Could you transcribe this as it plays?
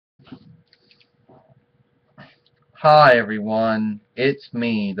Hi everyone, it's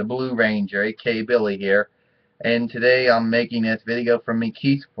me, the Blue Ranger, aka Billy here, and today I'm making this video from me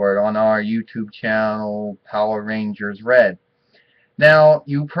Keysport on our YouTube channel, Power Rangers Red. Now,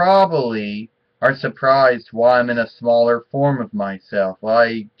 you probably are surprised why I'm in a smaller form of myself. Well,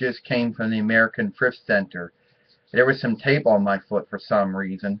 I just came from the American Thrift Center. There was some tape on my foot for some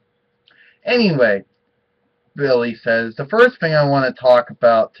reason. Anyway, Billy says, the first thing I want to talk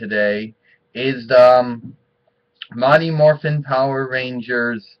about today is Mighty Morphin Power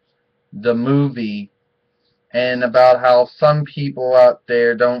Rangers, the movie, and about how some people out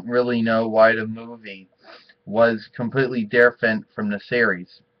there don't really know why the movie was completely different from the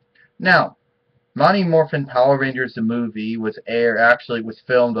series. Now, Mighty Morphin Power Rangers, the movie, was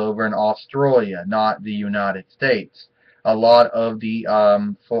filmed over in Australia, not the United States. A lot of the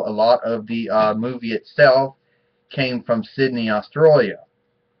movie itself came from Sydney, Australia.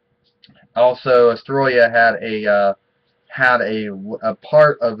 Also, Australia had a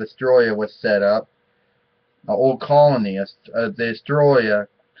part of Australia was set up, an old colony. The Australia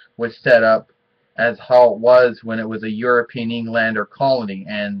was set up as how it was when it was a European Englander colony,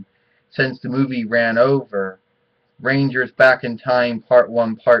 and since the movie ran over, Rangers Back in Time Part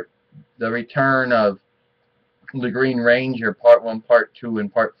 1, The Return of the Green Ranger Part 1, Part 2,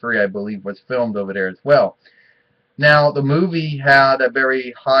 and Part 3, I believe, was filmed over there as well. Now, the movie had a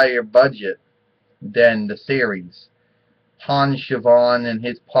very higher budget than the series. Hans Siobhan and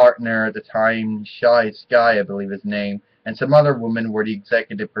his partner at the time, Shy Sky, I believe his name, and some other women were the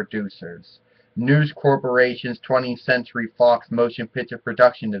executive producers. News Corporation's 20th Century Fox Motion Picture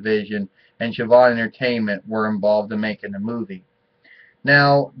Production Division and Siobhan Entertainment were involved in making the movie.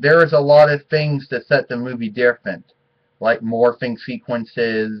 Now, there is a lot of things that set the movie different, like morphing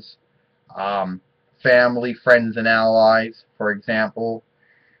sequences, family, friends, and allies, for example.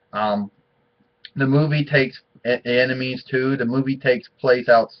 The movie takes enemies too. The movie takes place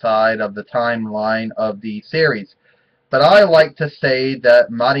outside of the timeline of the series. But I like to say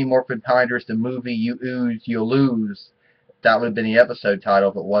that Mighty Morphin Power Rangers, the movie, You Ooze, You Lose, that would have been the episode title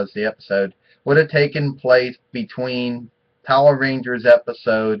if it was the episode, would have taken place between Power Rangers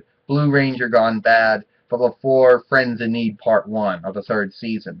episode Blue Ranger Gone Bad, but before Friends in Need Part 1 of the third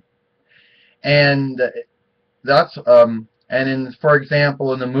season. And that's for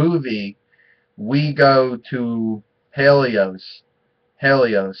example, in the movie, we go to Peleos,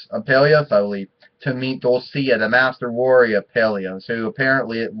 I believe, to meet Dulcia, the Master Warrior of Peleos, who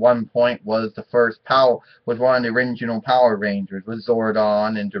apparently at one point was one of the original Power Rangers, with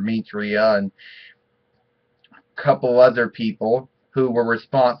Zordon and Demetria and a couple other people who were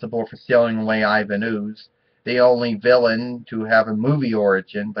responsible for stealing away Ivan Ooze, the only villain to have a movie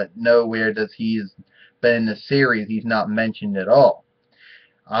origin, but nowhere does but in the series he's not mentioned at all.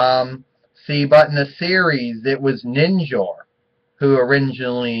 But in the series, it was Ninjor who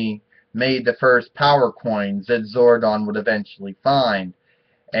originally made the first power coins that Zordon would eventually find.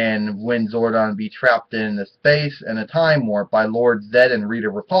 And when Zordon would be trapped in the space and a time warp by Lord Zed and Rita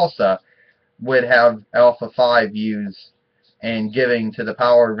Repulsa, would have Alpha 5 used and giving to the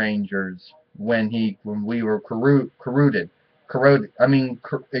Power Rangers when we were corroded.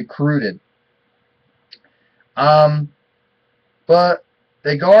 But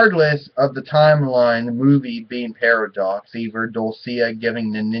regardless of the timeline, the movie being paradox, either Dulcia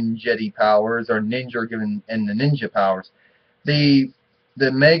giving the Ninjetti powers or Ninja giving the ninja powers, the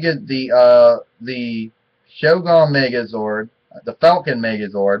Shogun Megazord, the Falcon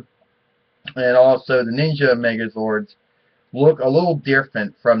Megazord, and also the Ninja Megazords look a little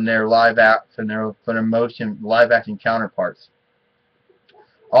different from their live action counterparts.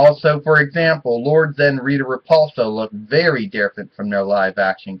 Also, for example, Lord Zed and Rita Repulsa look very different from their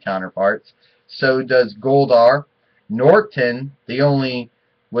live-action counterparts. So does Goldar. Norton,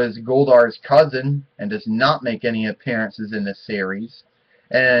 was Goldar's cousin and does not make any appearances in the series.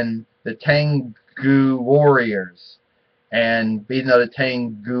 And the Tengu Warriors. And even though the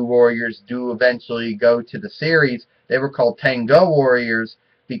Tengu Warriors do eventually go to the series, they were called Tango Warriors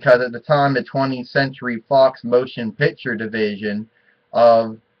because at the time the 20th Century Fox Motion Picture Division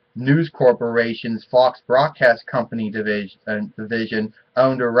of News Corporation's Fox Broadcast Company division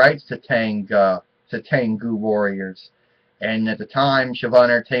owned the rights to Tengu Warriors. And at the time, Siobhan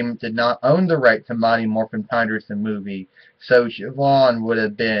Entertainment did not own the right to Mighty Morphin Power Rangers the movie, so Siobhan would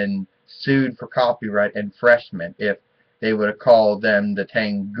have been sued for copyright infringement if they would have called them the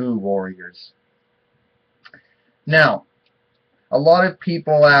Tengu Warriors. Now, a lot of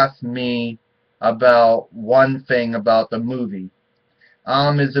people ask me about one thing about the movie.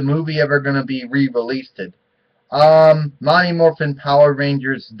 Is the movie ever going to be re-released? Mighty Morphin Power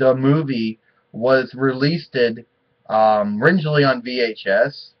Rangers, the movie, was released originally on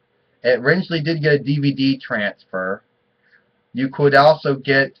VHS. It originally did get a DVD transfer. You could also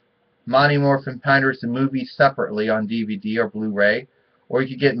get Mighty Morphin Power Rangers the movie separately on DVD or Blu-ray, or you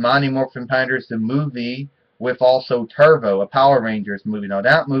could get Mighty Morphin Power Rangers the movie with also Turbo, a Power Rangers movie. Now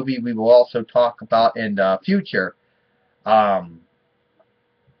that movie we will also talk about in the future.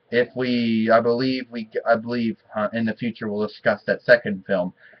 If I believe in the future we'll discuss that second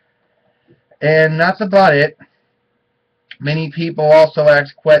film. And that's about it. Many people also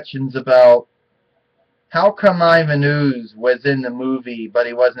ask questions about how come Ivan Ooze was in the movie but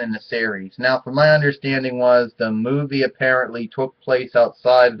he wasn't in the series. Now, from my understanding was the movie apparently took place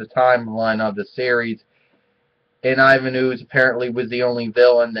outside of the timeline of the series, and Ivan Ooze apparently was the only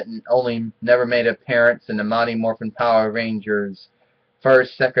villain that only never made an appearance in the Mighty Morphin Power Rangers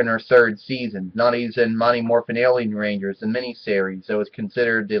first, second, or third season. Not even in Mighty Morphin Alien Rangers, the miniseries, that was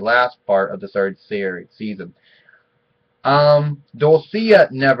considered the last part of the third season. Dulcia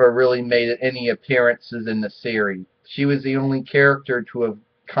never really made any appearances in the series. She was the only character to have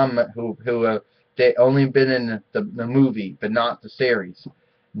come they only been in the movie, but not the series.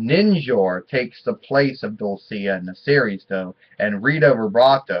 Ninjor takes the place of Dulcia in the series, though, and Rita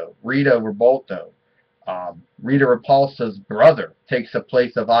Repulsa's brother takes the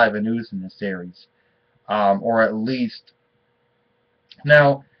place of Ivan Ooze in the series, or at least.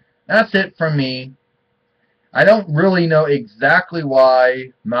 Now, that's it from me. I don't really know exactly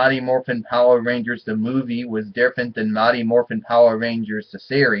why Mighty Morphin Power Rangers the movie was different than Mighty Morphin Power Rangers the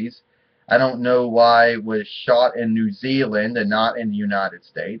series. I don't know why it was shot in New Zealand and not in the United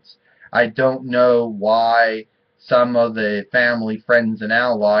States. I don't know why some of the family, friends, and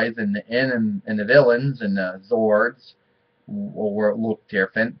allies and the villains and the Zords looked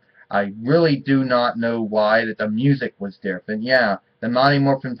different. I really do not know why that the music was different. Yeah, the Mighty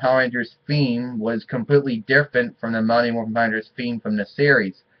Morphin Power Rangers theme was completely different from the Mighty Morphin Power Rangers theme from the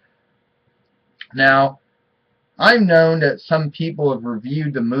series. Now, I've known that some people have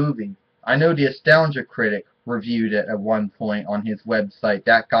reviewed the movie. I know the Nostalgia Critic reviewed it at one point on his website,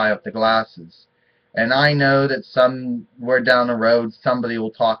 that guy with the glasses. And I know that somewhere down the road somebody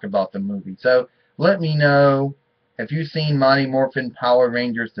will talk about the movie. So let me know if you've seen Mighty Morphin Power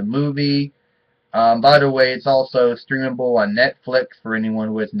Rangers the movie. By the way, it's also streamable on Netflix for anyone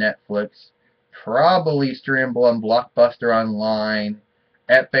who has Netflix. Probably streamable on Blockbuster Online.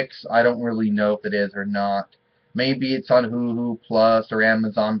 Epix, I don't really know if it is or not. Maybe it's on Hulu Plus or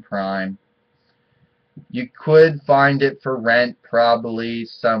Amazon Prime. You could find it for rent, probably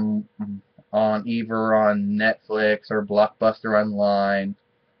either on Netflix or Blockbuster Online.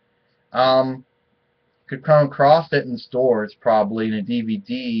 Could come across it in stores, probably in a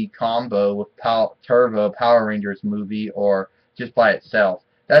DVD combo with Turbo Power Rangers movie, or just by itself.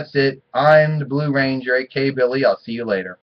 That's it. I'm the Blue Ranger, aka Billy. I'll see you later.